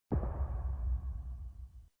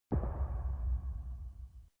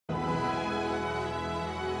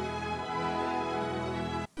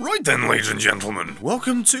Right then, ladies and gentlemen,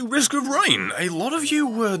 welcome to Risk of Rain. A lot of you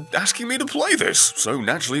were asking me to play this, so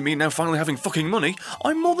naturally me now finally having fucking money,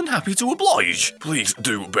 I'm more than happy to oblige. Please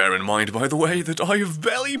do bear in mind, by the way, that I have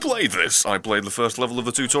barely played this. I played the first level of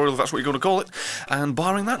the tutorial, if that's what you're going to call it, and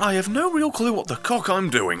barring that, I have no real clue what the cock I'm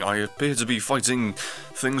doing. I appear to be fighting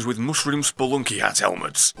things with mushroom spelunky hat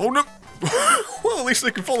helmets. Oh no! Well, at least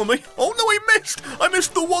they can follow me. Oh no, I missed! I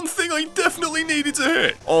missed the one thing I definitely needed to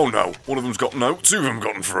hit! Oh no, one of them's got no, two of them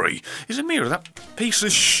gotten free. Is it me or that piece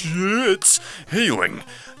of shit healing?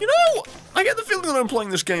 You know, I get the feeling that I'm playing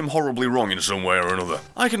this game horribly wrong in some way or another.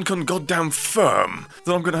 I can goddamn firm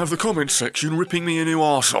that I'm gonna have the comments section ripping me a new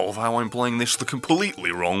arsehole for how I'm playing this the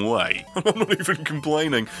completely wrong way. And I'm not even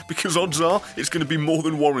complaining, because odds are it's gonna be more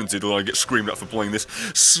than warranted that I get screamed at for playing this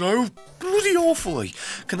so bloody awfully.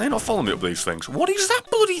 Can they not follow me up these things? What is that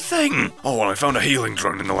bloody thing? Oh, and I found a healing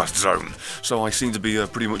drone in the last zone, so I seem to be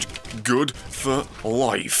pretty much good for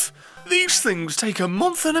life. These things take a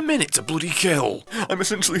month and a minute to bloody kill. I'm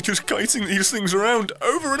essentially just kiting these things around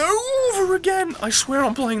over and over again. I swear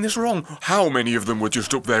I'm playing this wrong. How many of them were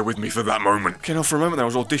just up there with me for that moment? Okay, now for a moment I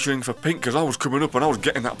was auditioning for Pink because I was coming up and I was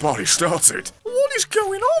getting that party started. What is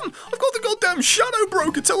going on? I've got the goddamn Shadow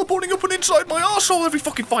Broker teleporting up and inside my arsehole every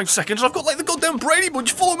fucking 5 seconds. I've got like the goddamn Brady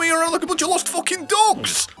Bunch following me around like a bunch of lost fucking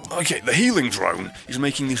dogs. Okay, the healing drone is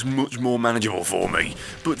making this much more manageable for me,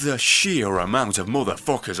 but the sheer amount of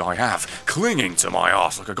motherfuckers I have clinging to my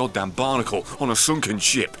arse like a goddamn barnacle on a sunken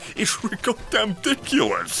ship is goddamn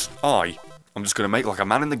ridiculous. I'm just going to make like a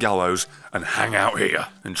man in the gallows and hang out here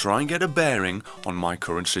and try and get a bearing on my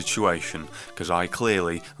current situation, because I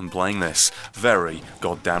clearly am playing this very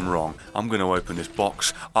goddamn wrong. I'm going to open this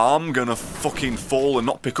box, I'm going to fucking fall and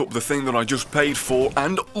not pick up the thing that I just paid for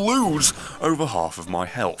and lose over half of my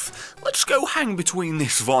health. Let's go hang between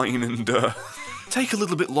this vine and take a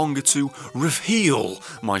little bit longer to reveal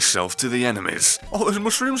myself to the enemies. Oh, those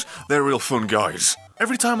mushrooms? They're real fun guys.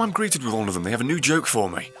 Every time I'm greeted with one of them, they have a new joke for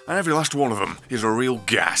me, and every last one of them is a real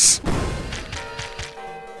gas.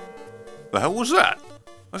 The hell was that?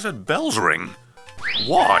 I said bells ring.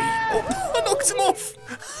 Why? Oh, I knocked him off!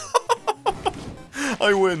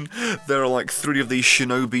 I win. There are like 3 of these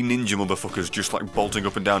shinobi ninja motherfuckers just like bolting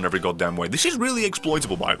up and down every goddamn way. This is really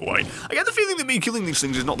exploitable, by the way. I get the feeling that me killing these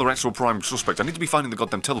things is not the actual prime suspect. I need to be finding the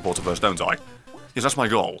goddamn teleporter first, don't I? Yes, that's my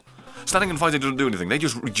goal. Standing and fighting doesn't do anything, they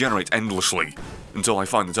just regenerate endlessly until I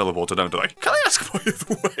find the teleporter, don't I? Can I ask, by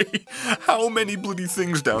the way, how many bloody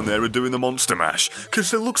things down there are doing the monster mash?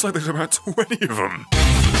 Because it looks like there's about 20 of them.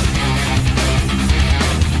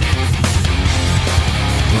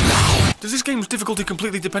 Does this game's difficulty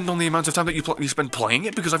completely depend on the amount of time that you spend playing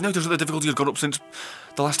it? Because I've noticed that the difficulty has gone up since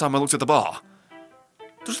the last time I looked at the bar.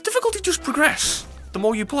 Does the difficulty just progress the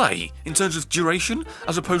more you play, in terms of duration,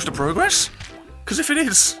 as opposed to progress? Because if it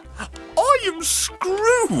is, I am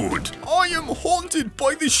screwed! I am haunted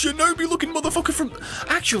by this shinobi-looking motherfucker from...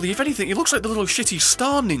 Actually, if anything, it looks like the little shitty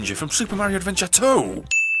star ninja from Super Mario Adventure 2. Oh,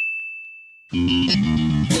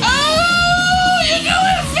 you're doing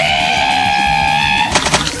it!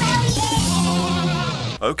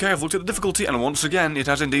 Okay, I've looked at the difficulty, and once again, it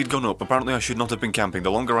has indeed gone up. Apparently I should not have been camping.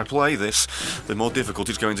 The longer I play this, the more difficult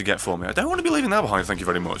it's going to get for me. I don't want to be leaving that behind, thank you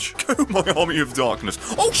very much. Go, my army of darkness.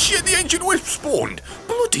 Oh shit, the ancient wisp spawned!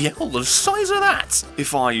 Bloody hell, the size of that!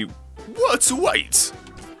 If I were to wait,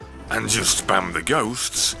 and just spam the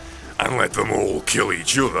ghosts, and let them all kill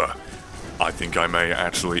each other, I think I may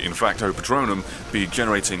actually, in fact, O Patronum, be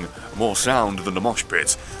generating more sound than the mosh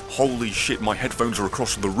pit. Holy shit, my headphones are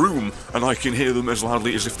across the room, and I can hear them as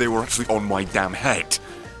loudly as if they were actually on my damn head.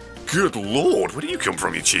 Good lord, where do you come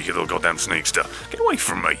from, you cheeky little goddamn sneakster? Get away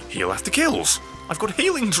from me. Heal after kills. I've got a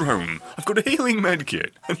healing drone. I've got a healing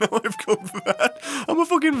medkit. And now I've got that. I'm a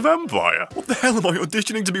fucking vampire. What the hell am I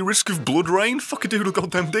auditioning to be Risk of Blood Rain? Fuck a doodle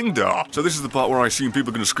goddamn ding-dar. So this is the part where I assume people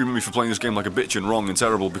are going to scream at me for playing this game like a bitch and wrong and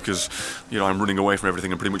terrible because, you know, I'm running away from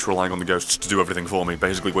everything and pretty much relying on the ghosts to do everything for me,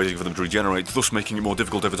 basically waiting for them to regenerate, thus making it more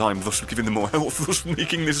difficult over time, thus giving them more health, thus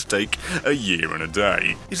making this take a year and a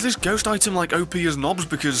day. Is this ghost item like OP as knobs?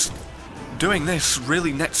 Because doing this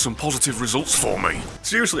really nets some positive results for me.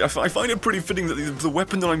 Seriously, I find it pretty fitting that the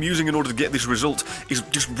weapon that I'm using in order to get this result is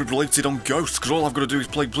just related on ghosts, because all I've got to do is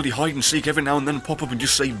play bloody hide and seek every now and then, pop up and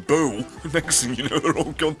just say boo. Next thing you know, they're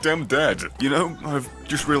all goddamn dead. You know, I've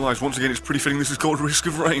just realised once again it's pretty fitting this is called Risk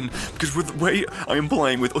of Rain, because with the way I am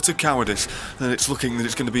playing with utter cowardice, then it's looking that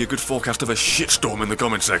it's going to be a good forecast of a shitstorm in the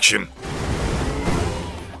comment section.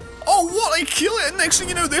 Oh, what? I kill it and next thing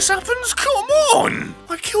you know this happens? Come on!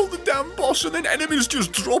 I killed the damn boss and then enemies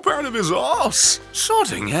just drop out of his arse.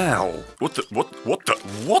 Sodding hell. What?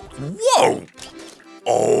 Whoa!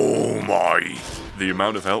 Oh my. The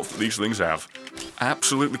amount of health that these things have.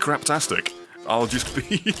 Absolutely craptastic. I'll just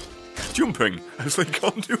be jumping as they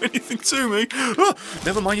can't do anything to me. Oh,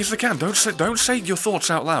 never mind, yes they can. Don't say your thoughts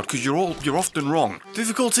out loud, because you're often wrong.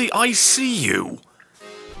 Difficulty, I see you.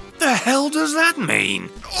 The hell does that mean?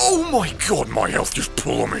 Oh my god, my health just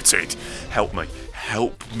plummeted. Help me.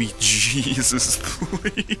 Help me, Jesus,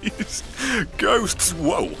 please. Ghosts,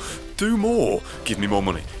 whoa. Do more. Give me more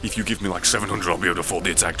money. If you give me like 700, I'll be able to afford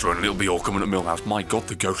the attack drone and it'll be all coming at Millhouse. My god,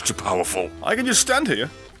 the ghosts are powerful. I can just stand here,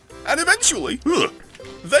 and eventually,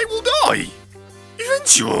 they will die.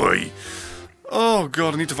 Eventually. Oh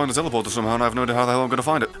god, I need to find a teleporter somehow, and I have no idea how the hell I'm going to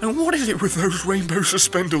find it. And what is it with those rainbow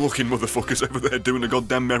suspender-looking motherfuckers over there doing a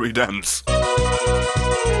goddamn merry dance?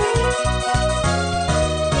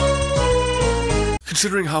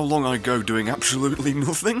 Considering how long I go doing absolutely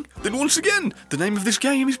nothing, then once again, the name of this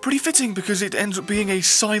game is pretty fitting because it ends up being a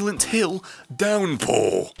Silent Hill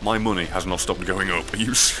downpour. My money has not stopped going up,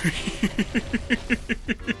 you see.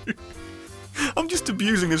 I'm just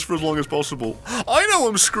abusing this for as long as possible. I know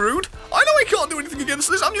I'm screwed. I know I can't do anything against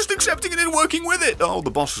this. I'm just accepting it and working with it. Oh, the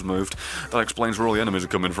boss has moved. That explains where all the enemies are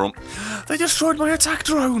coming from. They destroyed my attack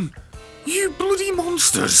drone. You bloody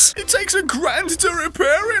monsters! It takes $1,000 to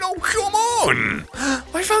repair it. Oh, come on!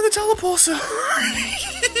 I found the teleporter.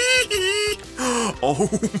 Oh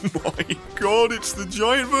my god, it's the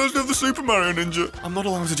giant version of the Super Mario Ninja. I'm not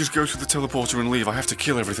allowed to just go to the teleporter and leave. I have to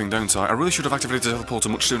kill everything, don't I? I really should have activated the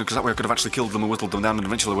teleporter much sooner, because that way I could have actually killed them and whittled them down, and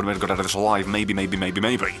eventually I would have got out of this alive. Maybe.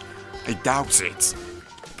 I doubt it.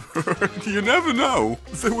 You never know.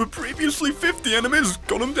 There were previously 50 enemies,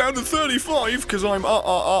 got them down to 35, because I'm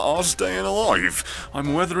staying alive.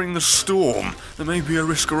 I'm weathering the storm. There may be a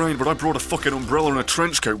risk of rain, but I brought a fucking umbrella and a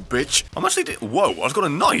trench coat, bitch. I'm actually whoa, I've got a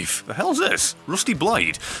knife. The hell's this? Rusty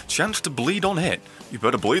blade. Chance to bleed on hit. You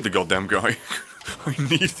better bleed the goddamn guy. I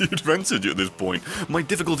need the advantage at this point. My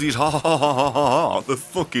difficulty is ha. The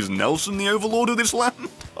fuck is Nelson the overlord of this land?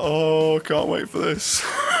 Oh, can't wait for this.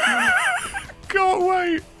 Can't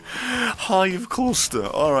wait. Hive cluster.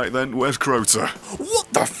 Alright then, where's Crota?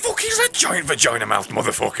 What the fuck is that giant vagina-mouthed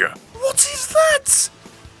motherfucker? What is that?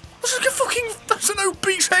 That's like a fucking... That's an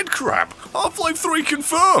obese head crab. Half-Life 3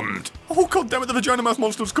 confirmed. Oh god damn it, the vagina-mouthed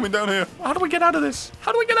monster's coming down here. How do we get out of this?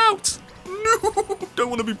 How do we get out? No! Don't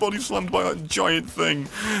want to be body slammed by that giant thing.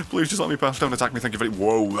 Please just let me pass. Don't attack me, thank you very...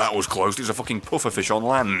 Whoa, that was close. It's a fucking pufferfish on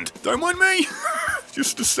land. Don't mind me.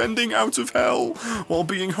 Just descending out of hell while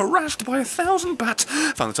being harassed by 1,000 bats.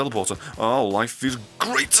 Found the teleporter. Oh, life is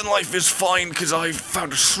great and life is fine because I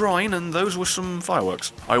found a shrine and those were some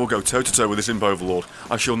fireworks. I will go toe-to-toe with this imp overlord.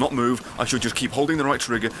 I shall not move. I shall just keep holding the right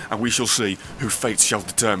trigger and we shall see who fate shall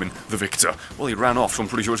determine the victor. Well, he ran off, so I'm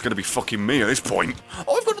pretty sure it's going to be fucking me at this point.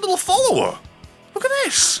 Oh, I've got a little follower. Look at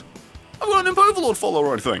this. I've got an imp overlord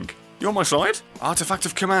follower, I think. You on my side? Artifact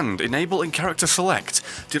of command. Enable in character select.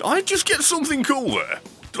 Did I just get something cool there?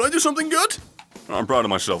 Did I do something good? I'm proud of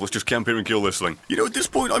myself. Let's just camp here and kill this thing. You know, at this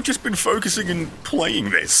point, I've just been focusing and playing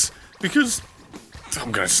this. Because,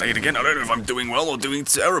 I'm gonna say it again, I don't know if I'm doing well or doing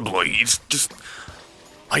terribly. It's just,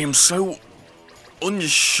 I am so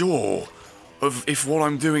unsure of if what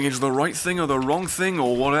I'm doing is the right thing or the wrong thing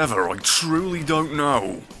or whatever. I truly don't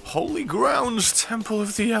know. Holy grounds, Temple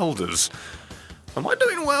of the Elders. Am I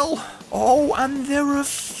doing well? Oh, and there are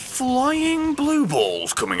flying blue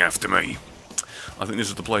balls coming after me. I think this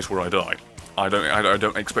is the place where I die. I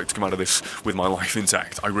don't expect to come out of this with my life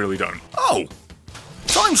intact. I really don't. Oh!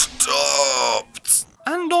 Time stopped!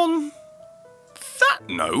 And on that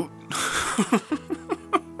note,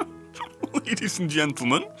 ladies and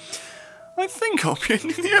gentlemen, I think I'll be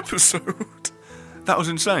ending the episode. That was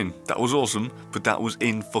insane. That was awesome, but that was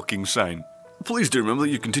in-fucking-sane. Please do remember that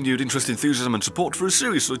your continued interest, enthusiasm and support for a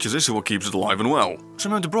series such as this is what keeps it alive and well. So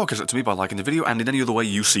remember to broadcast it to me by liking the video and in any other way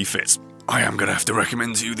you see fit. I am going to have to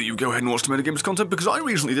recommend to you that you go ahead and watch the Metagames content because I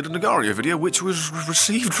recently did a Nagario video which was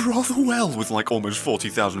received rather well with like almost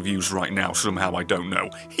 40,000 views right now somehow, I don't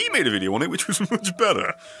know. He made a video on it which was much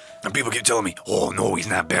better. And people keep telling me, oh no, he's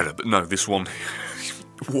not better, but no, this one,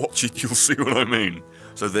 watch it, you'll see what I mean.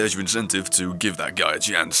 So there's your incentive to give that guy a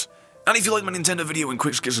chance. And if you like my Nintendo video and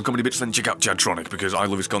quick skits and comedy bits, then check out Chadtronic, because I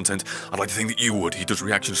love his content. I'd like to think that you would. He does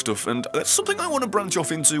reaction stuff, and that's something I want to branch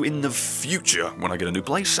off into in the future, when I get a new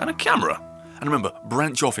place and a camera. And remember,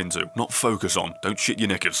 branch off into, not focus on. Don't shit your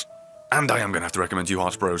knickers. And I am going to have to recommend you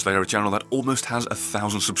HeartsBros. They are a channel that almost has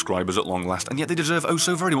 1,000 subscribers at long last, and yet they deserve oh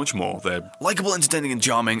so very much more. They're likeable, entertaining, and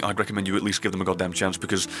charming. I'd recommend you at least give them a goddamn chance,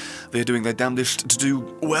 because they're doing their damnedest to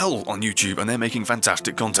do well on YouTube, and they're making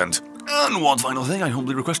fantastic content. And one final thing, I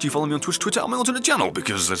humbly request you follow me on Twitch, Twitter, and my alternate channel,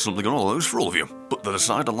 because there's something on all of those for all of you. But that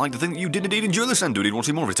aside, I'd like to think that you did indeed enjoy this and do indeed want to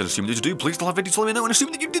see more of it, and assuming that you do, please still have videos to let me know, and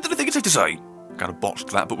assuming that you did, that I think it's safe to say. Kind of botched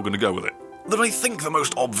that, but we're going to go with it. That I think the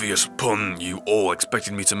most obvious pun you all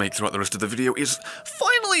expected me to make throughout the rest of the video is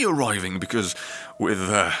finally arriving, because with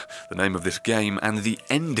the name of this game and the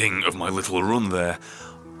ending of my little run there,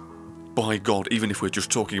 by God, even if we're just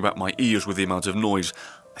talking about my ears with the amount of noise,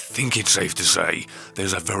 I think it's safe to say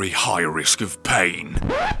there's a very high risk of pain.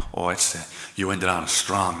 Oh, you ended on a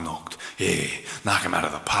strong note. Yeah, knock him out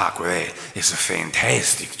of the park with it. It's a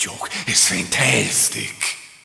fantastic joke. It's fantastic.